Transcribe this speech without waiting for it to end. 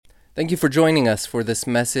Thank you for joining us for this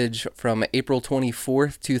message from April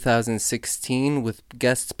 24th, 2016 with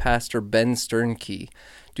guest pastor Ben Sternke.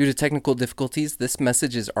 Due to technical difficulties, this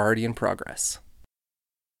message is already in progress.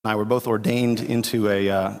 I were both ordained into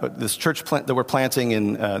this church that we're planting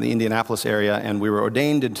in the Indianapolis area, and we were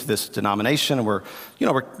ordained into this denomination, and we're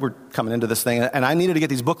coming into this thing, and I needed to get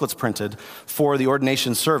these booklets printed for the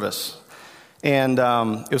ordination service. And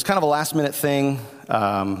it was kind of a last-minute thing,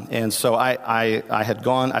 and so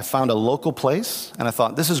I found a local place, and I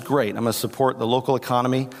thought, this is great. I'm going to support the local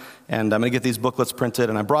economy, and I'm going to get these booklets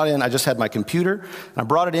printed. And I just had my computer, and I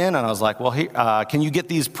brought it in, and I was like, well, here, can you get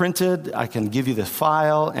these printed? I can give you the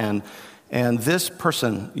file. And this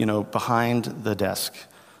person, behind the desk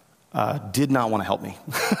did not want to help me.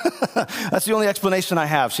 That's the only explanation I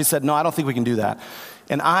have. She said, no, I don't think we can do that.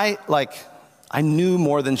 And I knew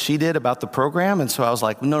more than she did about the program, and so I was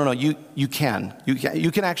like, no, you can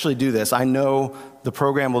actually do this. I know the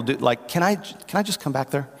program will do, can I just come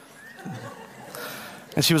back there?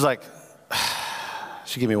 And she was like,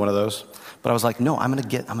 she gave me one of those. But I was like, no, I'm gonna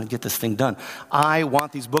get this thing done. I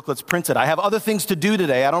want these booklets printed. I have other things to do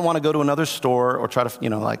today. I don't want to go to another store or try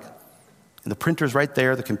to, the printer's right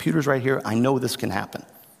there, the computer's right here. I know this can happen.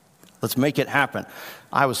 Let's make it happen.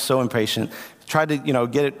 I was so impatient. Tried to,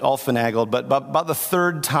 get it all finagled, but about the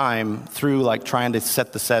third time through, trying to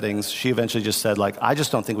set the settings, she eventually just said, I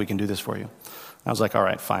just don't think we can do this for you. I was like, all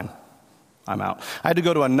right, fine. I'm out. I had to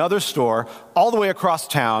go to another store all the way across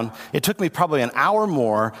town. It took me probably an hour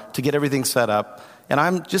more to get everything set up, and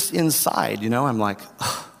I'm just inside, I'm like,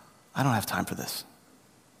 I don't have time for this.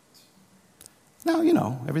 Now,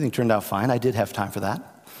 everything turned out fine. I did have time for that.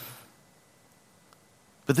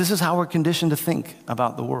 But this is how we're conditioned to think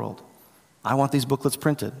about the world. I want these booklets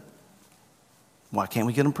printed. Why can't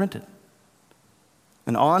we get them printed?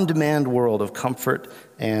 An on-demand world of comfort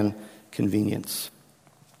and convenience.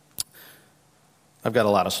 I've got a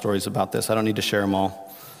lot of stories about this. I don't need to share them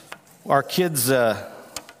all. Our kids are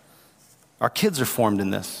formed in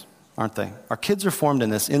this, aren't they? Our kids are formed in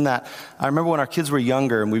this, in that I remember when our kids were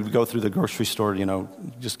younger and we would go through the grocery store,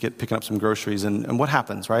 just picking up some groceries, and what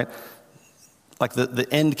happens, right? The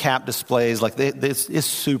end cap displays, this is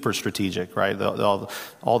super strategic, right?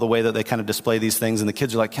 All the way that they kind of display these things, and the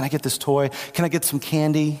kids are like, can I get this toy? Can I get some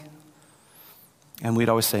candy? And we'd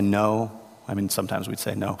always say no. Sometimes we'd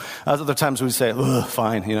say no. Other times we'd say,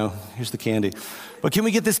 fine, here's the candy. But can we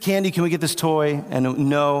get this candy? Can we get this toy? And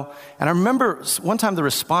no. And I remember one time the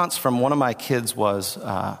response from one of my kids was,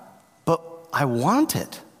 but I want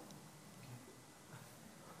it.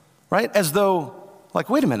 Right? As though,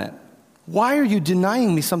 wait a minute. Why are you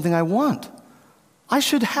denying me something I want? I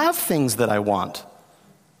should have things that I want,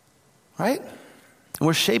 right? And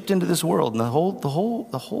we're shaped into this world, and the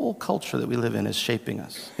whole culture that we live in is shaping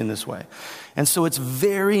us in this way. And so it's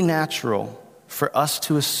very natural for us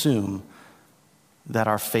to assume that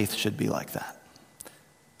our faith should be like that.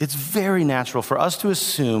 It's very natural for us to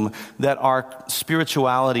assume that our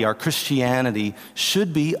spirituality, our Christianity,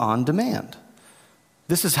 should be on demand.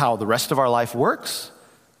 This is how the rest of our life works.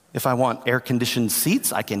 If I want air-conditioned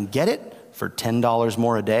seats, I can get it for $10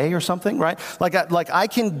 more a day or something, right? I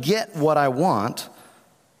can get what I want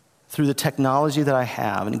through the technology that I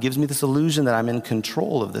have, and it gives me this illusion that I'm in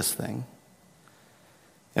control of this thing.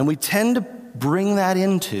 And we tend to bring that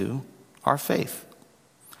into our faith.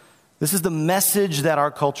 This is the message that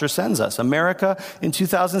our culture sends us. America in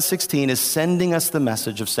 2016 is sending us the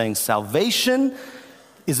message of saying salvation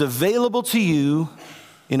is available to you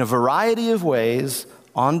in a variety of ways,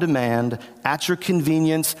 on demand, at your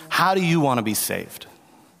convenience. How do you want to be saved?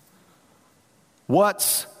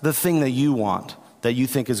 What's the thing that you want that you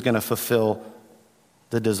think is going to fulfill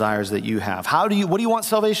the desires that you have? What do you want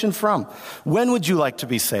salvation from? When would you like to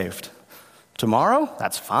be saved? Tomorrow?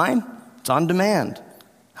 That's fine. It's on demand.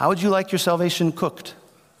 How would you like your salvation cooked?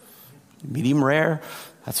 Medium rare?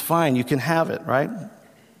 That's fine. You can have it, right?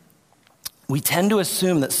 We tend to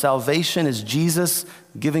assume that salvation is Jesus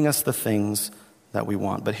giving us the things that we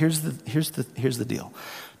want. But here's the deal.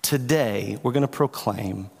 Today, we're going to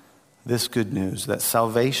proclaim this good news, that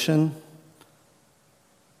salvation,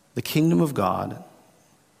 the kingdom of God,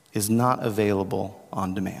 is not available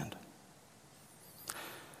on demand.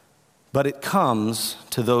 But it comes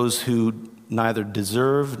to those who neither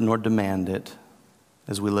deserve nor demand it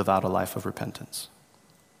as we live out a life of repentance.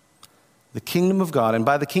 The kingdom of God, and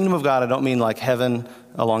by the kingdom of God, I don't mean like heaven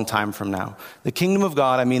a long time from now. The kingdom of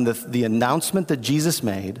God, I mean the announcement that Jesus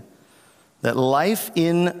made that life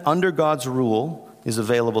under God's rule is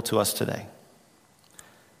available to us today.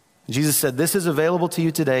 Jesus said, this is available to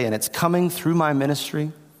you today, and it's coming through my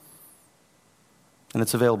ministry. and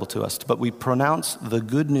it's available to us. But we pronounce the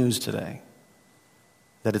good news today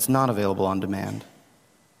that it's not available on demand,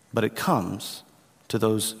 but it comes to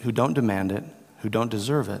those who don't demand it, who don't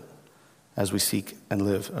deserve it, as we seek and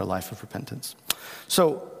live a life of repentance.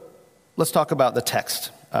 So let's talk about the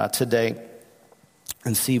text today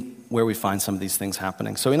and see where we find some of these things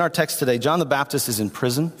happening. So in our text today, John the Baptist is in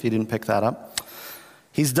prison, if you didn't pick that up.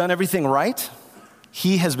 He's done everything right.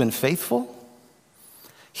 He has been faithful.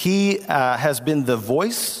 He has been the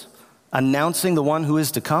voice announcing the one who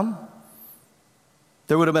is to come.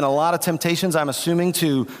 There would have been a lot of temptations, I'm assuming,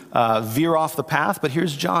 to veer off the path, but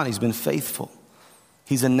here's John. He's been faithful.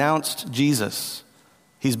 He's announced Jesus.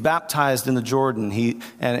 He's baptized in the Jordan.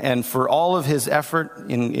 And for all of his effort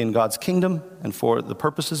in God's kingdom and for the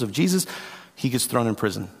purposes of Jesus, he gets thrown in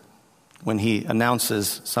prison when he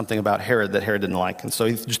announces something about Herod that Herod didn't like. And so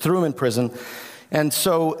he just threw him in prison. And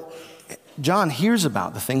so John hears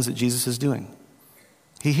about the things that Jesus is doing.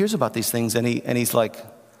 He hears about these things and he's like,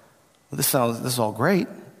 this is all great.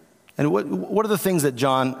 And what are the things that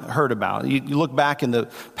John heard about? You look back in the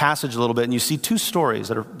passage a little bit and you see two stories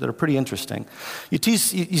that are pretty interesting. You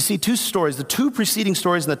see two stories. The two preceding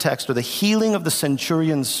stories in the text are the healing of the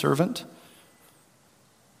centurion's servant.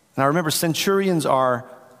 Now remember, centurions are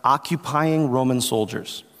occupying Roman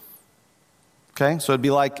soldiers. Okay? So it'd be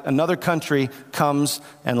like another country comes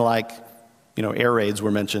and air raids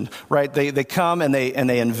were mentioned, right? They come and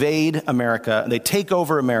they invade America, and they take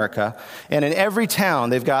over America, and in every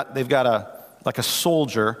town they've got a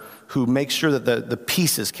soldier who makes sure that the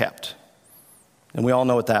peace is kept. And we all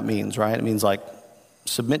know what that means, right? It means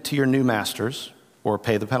submit to your new masters or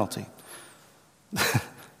pay the penalty.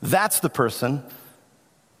 That's the person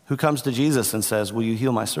who comes to Jesus and says, "Will you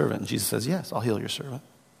heal my servant?" And Jesus says, "Yes, I'll heal your servant."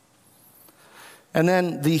 And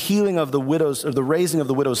then the healing of the widow's, or the raising of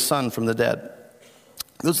the widow's son from the dead.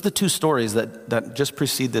 Those are the two stories that just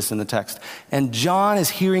precede this in the text. And John is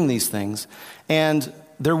hearing these things, and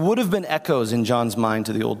there would have been echoes in John's mind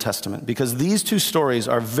to the Old Testament, because these two stories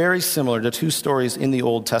are very similar to two stories in the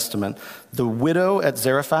Old Testament. The widow at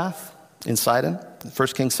Zarephath in Sidon,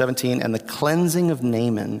 1 Kings 17, and the cleansing of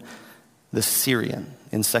Naaman, the Syrian,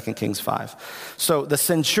 in 2 Kings 5. So the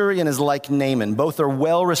centurion is like Naaman. Both are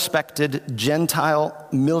well-respected Gentile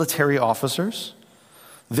military officers.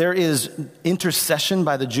 There is intercession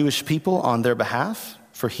by the Jewish people on their behalf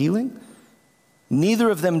for healing. Neither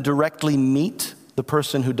of them directly meet the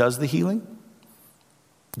person who does the healing.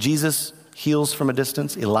 Jesus heals from a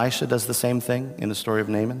distance. Elisha does the same thing in the story of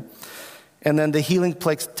Naaman. And then the healing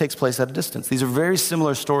takes place at a distance. These are very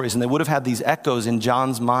similar stories, and they would have had these echoes in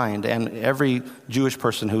John's mind, and every Jewish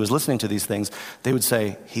person who was listening to these things, they would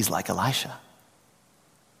say, he's like Elisha.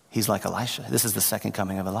 He's like Elisha. This is the second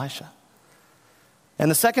coming of Elisha. And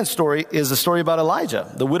the second story is a story about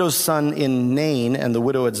Elijah, the widow's son in Nain and the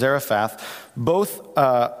widow at Zarephath. Both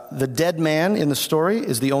the dead man in the story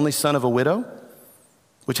is the only son of a widow,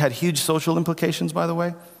 which had huge social implications, by the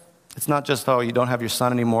way. It's not just, you don't have your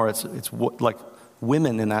son anymore. It's like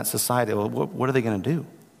women in that society. Well, what are they going to do?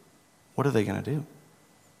 What are they going to do?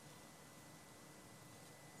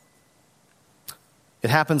 It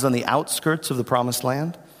happens on the outskirts of the promised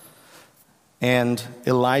land. And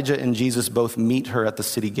Elijah and Jesus both meet her at the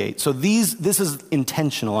city gate. So this is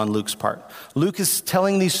intentional on Luke's part. Luke is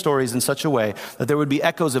telling these stories in such a way that there would be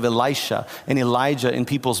echoes of Elisha and Elijah in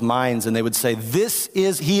people's minds, and they would say,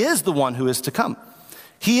 he is the one who is to come.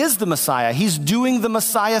 He is the Messiah. He's doing the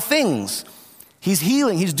Messiah things. He's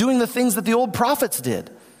healing. He's doing the things that the old prophets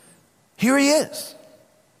did. Here he is.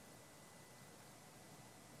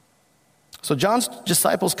 So John's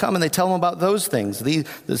disciples come and they tell him about those things.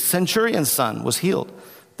 The centurion's son was healed.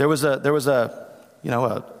 There was a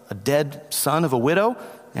dead son of a widow,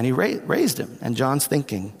 and he raised him. And John's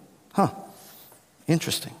thinking,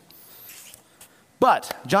 interesting.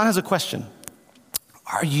 But John has a question.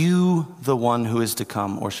 Are you the one who is to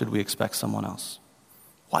come, or should we expect someone else?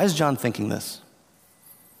 Why is John thinking this?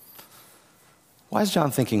 Why is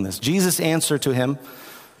John thinking this? Jesus' answer to him,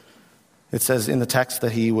 it says in the text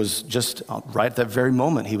that he was just right at that very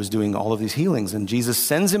moment, he was doing all of these healings. And Jesus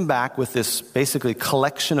sends him back with this basically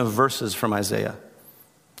collection of verses from Isaiah.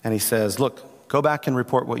 And he says, look, go back and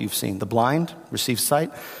report what you've seen. The blind receive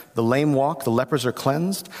sight, the lame walk, the lepers are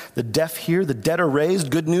cleansed, the deaf hear, the dead are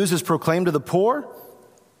raised, good news is proclaimed to the poor.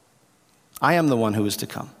 I am the one who is to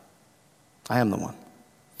come. I am the one.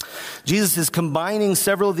 Jesus is combining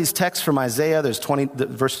several of these texts from Isaiah. There's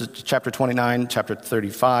verses, chapter 29, chapter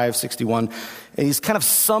 35, 61. And he's kind of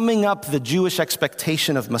summing up the Jewish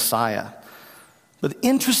expectation of Messiah. But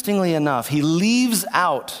interestingly enough, he leaves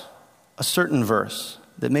out a certain verse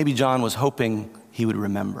that maybe John was hoping he would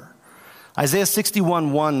remember. Isaiah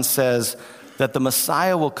 61:1 says that the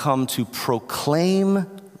Messiah will come to proclaim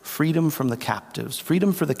freedom from the captives,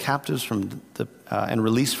 freedom for the captives and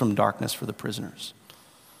release from darkness for the prisoners.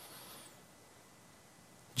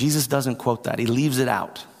 Jesus doesn't quote that. He leaves it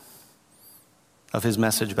out of his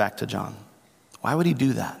message back to John. Why would he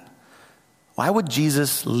do that? Why would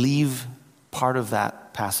Jesus leave part of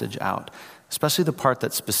that passage out, especially the part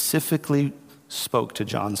that specifically spoke to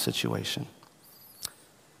John's situation?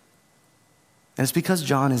 And it's because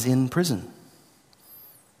John is in prison.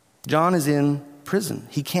 John is in prison.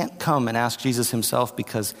 He can't come and ask Jesus himself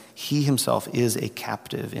because he himself is a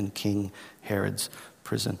captive in King Herod's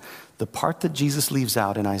prison. The part that Jesus leaves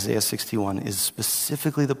out in Isaiah 61 is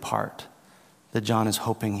specifically the part that John is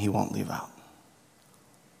hoping he won't leave out.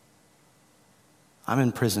 I'm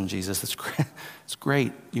in prison, Jesus. It's great. It's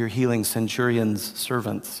great you're healing centurion's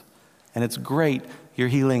servants. And it's great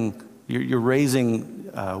you're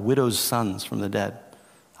raising widows' sons from the dead.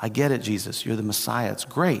 I get it, Jesus. You're the Messiah. It's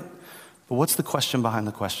great. But what's the question behind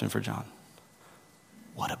the question for John?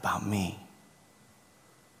 What about me?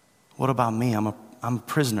 What about me? I'm a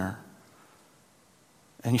prisoner.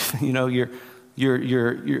 And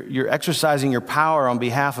you're exercising your power on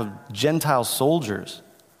behalf of Gentile soldiers.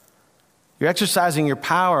 You're exercising your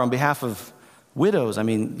power on behalf of widows. I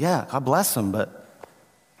mean, yeah, God bless them, but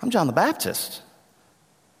I'm John the Baptist.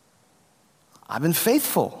 I've been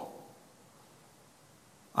faithful.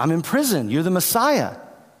 I'm in prison. You're the Messiah.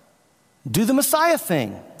 Do the Messiah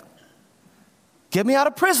thing. Get me out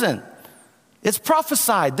of prison. It's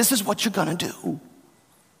prophesied. This is what you're going to do.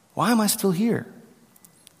 Why am I still here?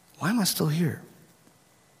 Why am I still here?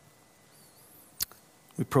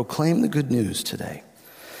 We proclaim the good news today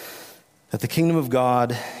that the kingdom of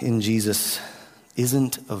God in Jesus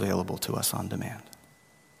isn't available to us on demand,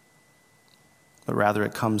 but rather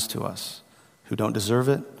it comes to us who don't deserve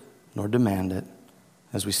it nor demand it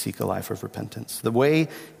as we seek a life of repentance. The way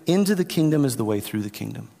into the kingdom is the way through the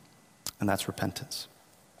kingdom, and that's repentance.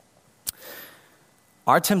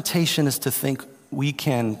 Our temptation is to think we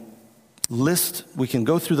can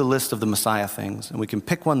go through the list of the Messiah things, and we can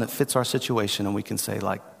pick one that fits our situation, and we can say,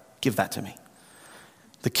 like, give that to me.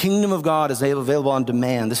 The kingdom of God is available on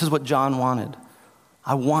demand. This is what John wanted.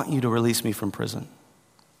 I want you to release me from prison.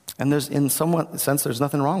 And in some sense, there's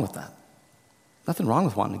nothing wrong with that. Nothing wrong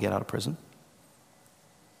with wanting to get out of prison.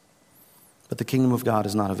 But the kingdom of God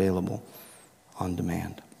is not available on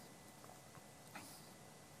demand.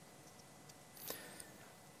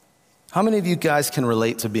 How many of you guys can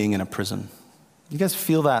relate to being in a prison? You guys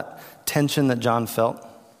feel that tension that John felt?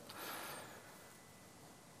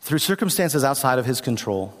 Through circumstances outside of his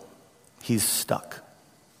control, he's stuck.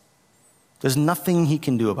 There's nothing he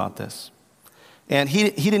can do about this. And he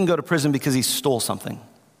didn't go to prison because he stole something,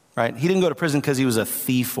 right? He didn't go to prison because he was a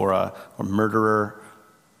thief or a murderer,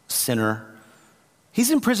 sinner. He's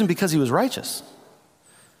in prison because he was righteous.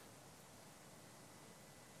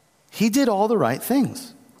 He did all the right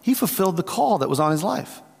things. He fulfilled the call that was on his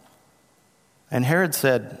life. And Herod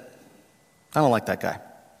said, I don't like that guy.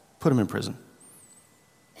 Put him in prison.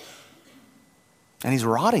 And he's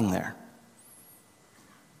rotting there.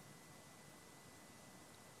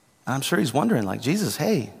 And I'm sure he's wondering, like, Jesus,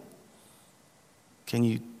 hey, can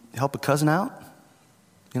you help a cousin out?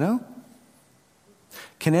 You know?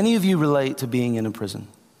 Can any of you relate to being in a prison?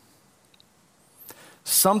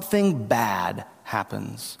 Something bad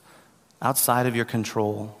happens outside of your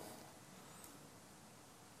control.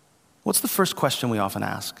 What's the first question we often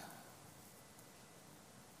ask?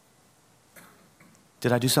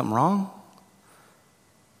 Did I do something wrong?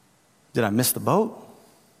 Did I miss the boat?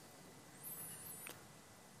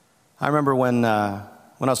 I remember when I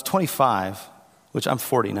was 25, which I'm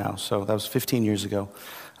 40 now, so that was 15 years ago.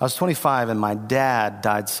 I was 25 and my dad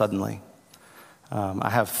died suddenly. I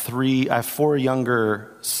have 4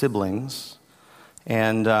 younger siblings,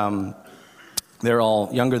 and they're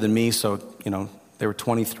all younger than me, so they were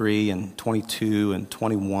 23 and 22 and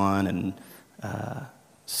 21 and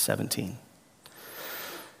 17.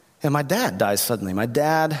 And my dad dies suddenly. My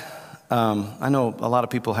dad, I know a lot of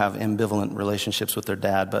people have ambivalent relationships with their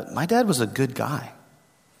dad, but my dad was a good guy.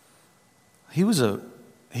 He was a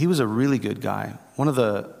really good guy. One of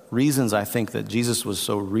the reasons I think that Jesus was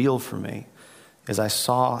so real for me is I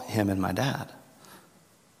saw him in my dad.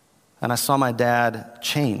 And I saw my dad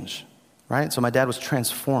change, right? So my dad was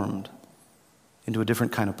transformed into a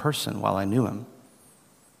different kind of person while I knew him.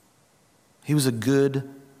 He was a good,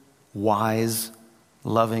 wise,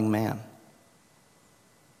 loving man,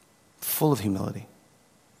 full of humility.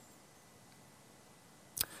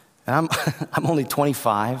 And I'm only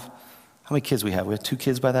 25. How many kids we have? We have 2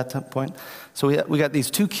 kids by that point. So we got these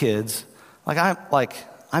 2 kids.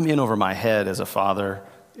 I'm in over my head as a father,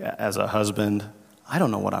 as a husband. I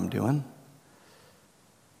don't know what I'm doing.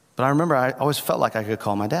 But I remember I always felt like I could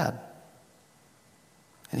call my dad.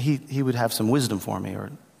 And he would have some wisdom for me, or,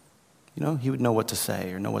 he would know what to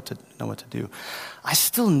say or know what to do. I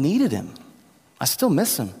still needed him. I still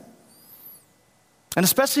miss him. And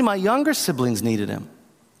especially my younger siblings needed him.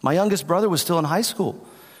 My youngest brother was still in high school.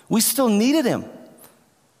 We still needed him.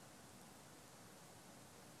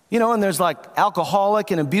 And there's like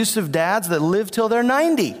alcoholic and abusive dads that live till they're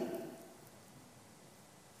 90.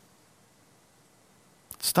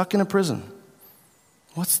 Stuck in a prison.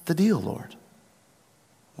 What's the deal, Lord?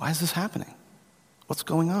 Why is this happening? What's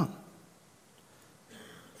going on?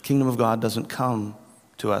 The kingdom of God doesn't come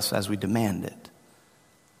to us as we demand it,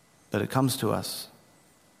 but it comes to us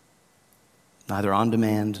neither on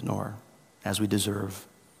demand nor as we deserve,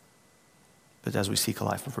 but as we seek a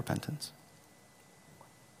life of repentance.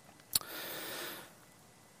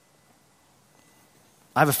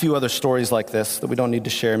 I have a few other stories like this that we don't need to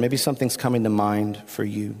share. Maybe something's coming to mind for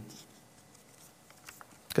you.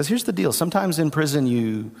 Because here's the deal. Sometimes in prison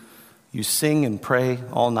you sing and pray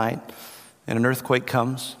all night, and an earthquake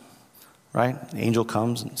comes, right? An angel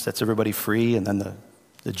comes and sets everybody free, and then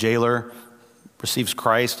the jailer receives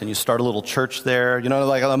Christ, and you start a little church there.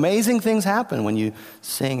 Amazing things happen when you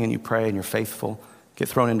sing and you pray and you're faithful, get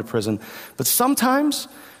thrown into prison. But sometimes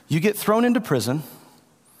you get thrown into prison,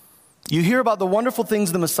 you hear about the wonderful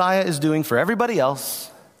things the Messiah is doing for everybody else,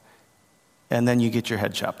 and then you get your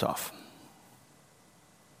head chopped off.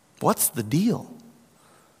 What's the deal?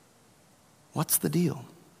 What's the deal?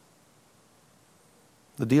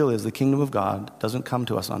 The deal is the kingdom of God doesn't come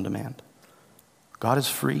to us on demand. God is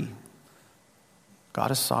free.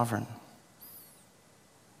 God is sovereign.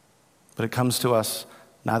 But it comes to us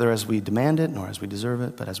neither as we demand it nor as we deserve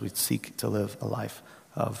it, but as we seek to live a life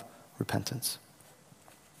of repentance.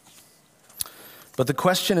 But the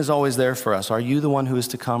question is always there for us. Are you the one who is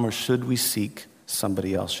to come, or should we seek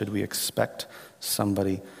somebody else? Should we expect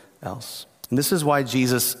somebody else? And this is why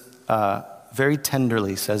Jesus very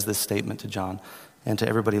tenderly says this statement to John and to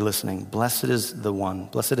everybody listening. Blessed is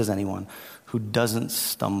anyone who doesn't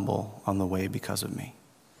stumble on the way because of me.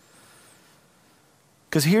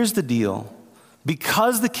 Because here's the deal.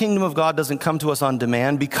 Because the kingdom of God doesn't come to us on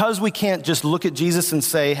demand, because we can't just look at Jesus and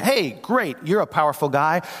say, hey, great, you're a powerful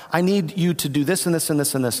guy. I need you to do this and this and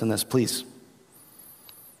this and this and this, please.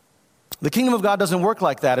 The kingdom of God doesn't work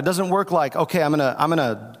like that. It doesn't work like, okay, I'm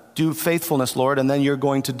gonna do faithfulness, Lord, and then you're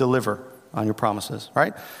going to deliver on your promises,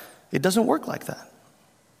 right? It doesn't work like that.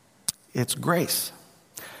 It's grace.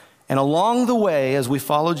 And along the way, as we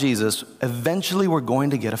follow Jesus, eventually we're going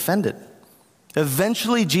to get offended.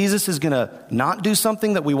 Eventually, Jesus is going to not do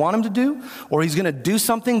something that we want him to do, or he's going to do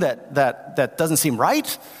something that doesn't seem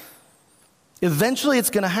right. Eventually, it's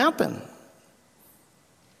going to happen.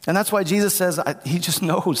 And that's why Jesus says, he just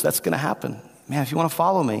knows that's going to happen. Man, if you want to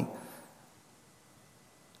follow me,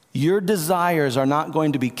 your desires are not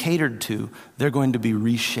going to be catered to. They're going to be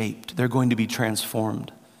reshaped. They're going to be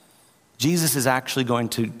transformed. Jesus is actually going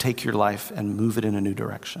to take your life and move it in a new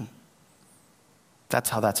direction. That's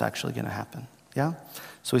how that's actually going to happen. Yeah?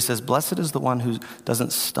 So he says, blessed is the one who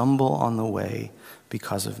doesn't stumble on the way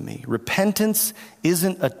because of me. Repentance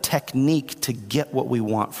isn't a technique to get what we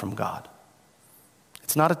want from God.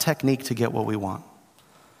 It's not a technique to get what we want.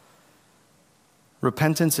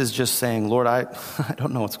 Repentance is just saying, Lord, I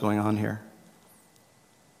don't know what's going on here,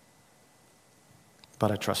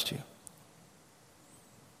 but I trust you.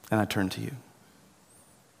 And I turn to you.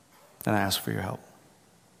 And I ask for your help.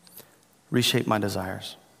 Reshape my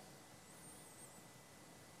desires.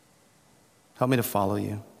 Help me to follow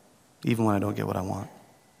you, even when I don't get what I want.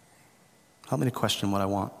 Help me to question what I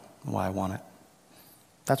want and why I want it.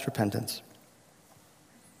 That's repentance.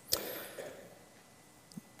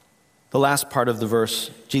 The last part of the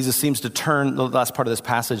verse, the last part of this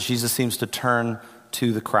passage, Jesus seems to turn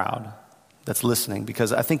to the crowd that's listening,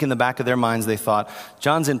 because I think in the back of their minds they thought,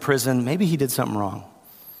 John's in prison, maybe he did something wrong.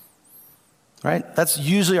 Right? That's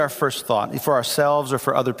usually our first thought. For ourselves or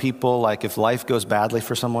for other people, like if life goes badly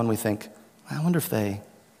for someone, we think, I wonder if they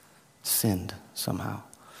sinned somehow.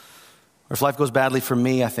 Or if life goes badly for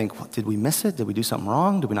me, I think, did we miss it? Did we do something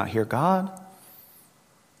wrong? Did we not hear God?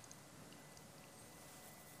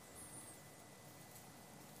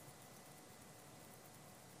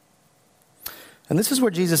 And this is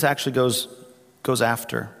where Jesus actually goes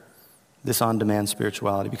after this on-demand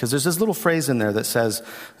spirituality. Because there's this little phrase in there that says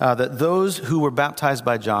that those who were baptized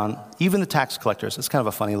by John, even the tax collectors, it's kind of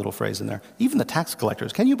a funny little phrase in there, even the tax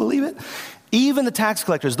collectors, can you believe it? Even the tax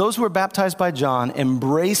collectors, those who were baptized by John,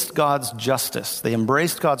 embraced God's justice. They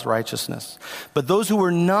embraced God's righteousness. But those who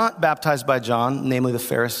were not baptized by John, namely the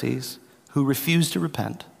Pharisees, who refused to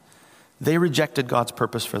repent, they rejected God's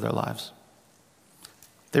purpose for their lives.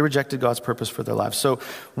 They rejected God's purpose for their lives. So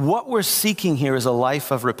what we're seeking here is a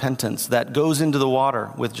life of repentance that goes into the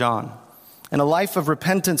water with John. And a life of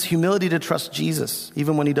repentance, humility to trust Jesus,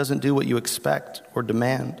 even when he doesn't do what you expect or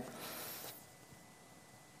demand.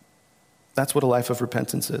 That's what a life of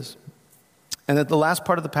repentance is. And at the last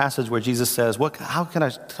part of the passage where Jesus says, how can I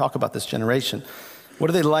talk about this generation? What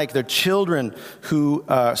are they like? They're children who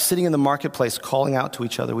are sitting in the marketplace calling out to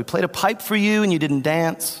each other. We played a pipe for you and you didn't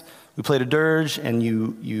dance. We played a dirge and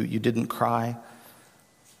you didn't cry.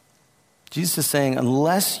 Jesus is saying,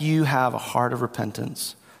 unless you have a heart of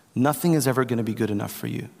repentance, nothing is ever going to be good enough for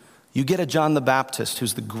you. You get a John the Baptist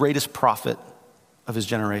who's the greatest prophet of his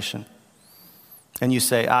generation. And you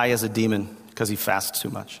say, he has a demon because he fasts too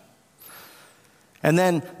much. And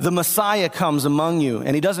then the Messiah comes among you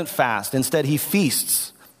and he doesn't fast. Instead, he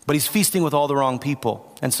feasts, but he's feasting with all the wrong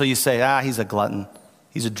people. And so you say, he's a glutton.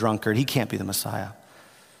 He's a drunkard. He can't be the Messiah.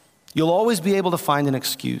 You'll always be able to find an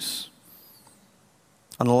excuse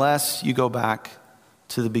unless you go back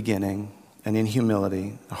to the beginning and in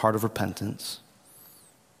humility, a heart of repentance,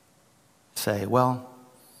 say,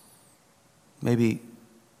 maybe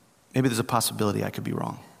there's a possibility I could be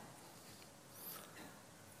wrong.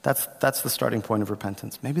 That's the starting point of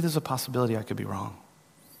repentance. Maybe there's a possibility I could be wrong.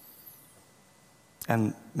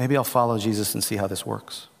 And maybe I'll follow Jesus and see how this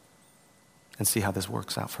works. And see how this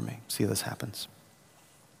works out for me. See how this happens.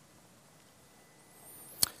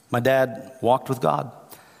 My dad walked with God.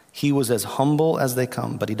 He was as humble as they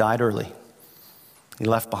come, but he died early. He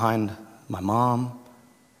left behind my mom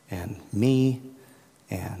and me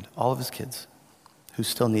and all of his kids who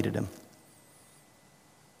still needed him.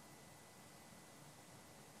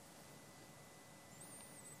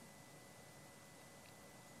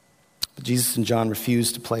 But Jesus and John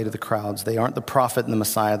refused to play to the crowds. They aren't the prophet and the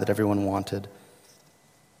Messiah that everyone wanted.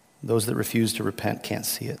 Those that refuse to repent can't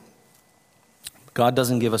see it. God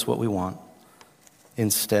doesn't give us what we want.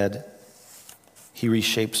 Instead, he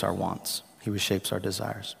reshapes our wants. He reshapes our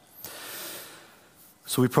desires.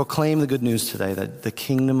 So we proclaim the good news today that the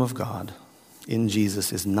kingdom of God in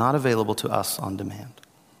Jesus is not available to us on demand,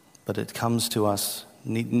 but it comes to us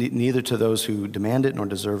neither to those who demand it nor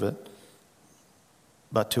deserve it,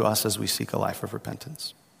 but to us as we seek a life of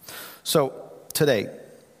repentance. So today,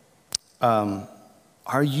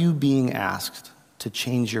 are you being asked to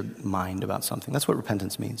change your mind about something? That's what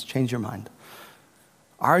repentance means, change your mind.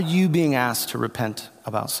 Are you being asked to repent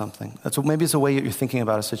about something? Maybe it's a way you're thinking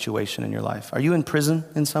about a situation in your life. Are you in prison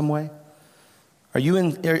in some way? Are you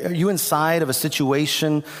inside of a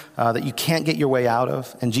situation that you can't get your way out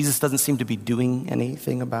of, and Jesus doesn't seem to be doing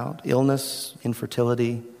anything about? Illness,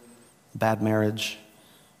 infertility, bad marriage,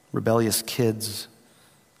 rebellious kids,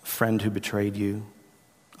 a friend who betrayed you,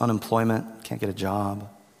 unemployment, can't get a job.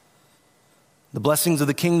 The blessings of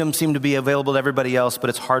the kingdom seem to be available to everybody else, but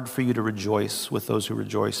it's hard for you to rejoice with those who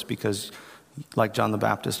rejoice because, like John the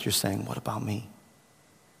Baptist, you're saying, what about me?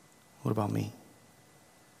 What about me?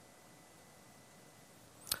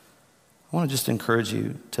 I want to just encourage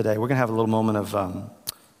you today. We're going to have a little moment of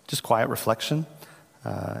just quiet reflection,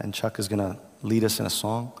 and Chuck is going to lead us in a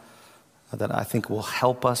song that I think will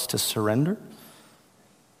help us to surrender.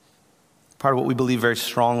 Part of what we believe very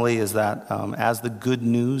strongly is that as the good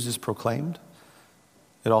news is proclaimed,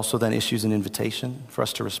 it also then issues an invitation for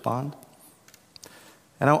us to respond.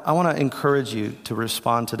 And I want to encourage you to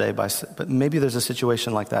respond today but maybe there's a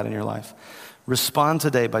situation like that in your life. Respond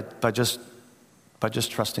today by just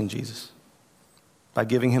trusting Jesus, by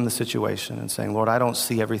giving him the situation and saying, Lord, I don't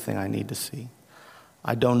see everything I need to see.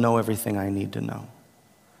 I don't know everything I need to know.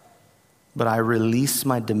 But I release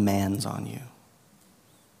my demands on you.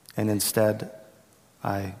 And instead,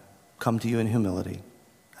 I come to you in humility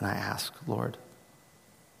and I ask, Lord,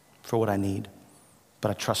 for what I need.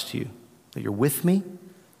 But I trust you that you're with me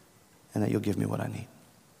and that you'll give me what I need.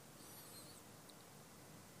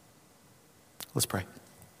 Let's pray.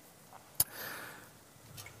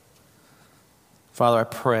 Father, I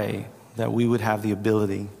pray that we would have the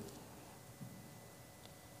ability,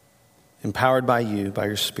 empowered by you, by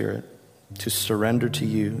your Spirit, to surrender to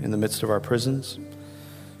you in the midst of our prisons.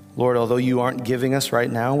 Lord, although you aren't giving us right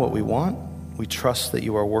now what we want, we trust that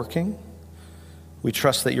you are working. We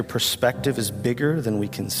trust that your perspective is bigger than we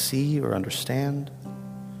can see or understand.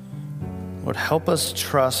 Lord, help us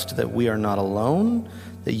trust that we are not alone,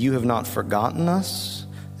 that you have not forgotten us,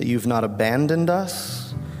 that you've not abandoned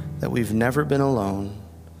us, that we've never been alone,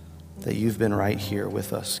 that you've been right here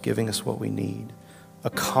with us, giving us what we need,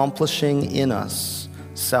 accomplishing in us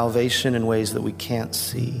salvation in ways that we can't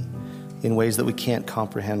see, in ways that we can't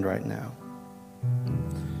comprehend right now.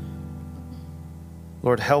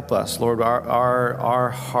 Lord, help us. Lord, our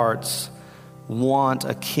hearts want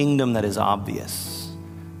a kingdom that is obvious,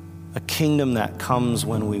 a kingdom that comes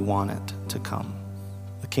when we want it to come,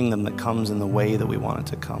 a kingdom that comes in the way that we want it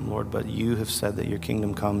to come, Lord. But you have said that your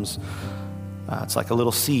kingdom comes, it's like a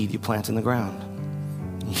little seed you plant in the ground.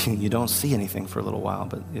 You don't see anything for a little while,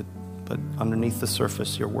 but underneath the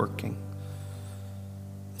surface, you're working.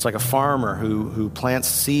 It's like a farmer who plants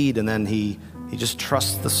seed and then he just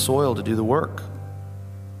trusts the soil to do the work.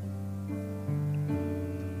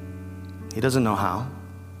 He doesn't know how.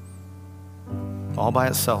 All by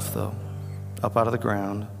itself, though, up out of the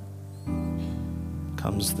ground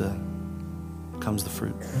comes the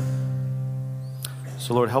fruit.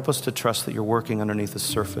 So, Lord, help us to trust that you're working underneath the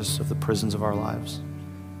surface of the prisons of our lives.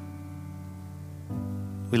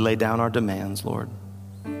 We lay down our demands, Lord,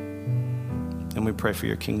 and we pray for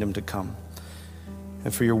your kingdom to come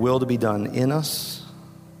and for your will to be done in us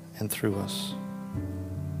and through us,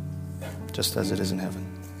 just as it is in heaven.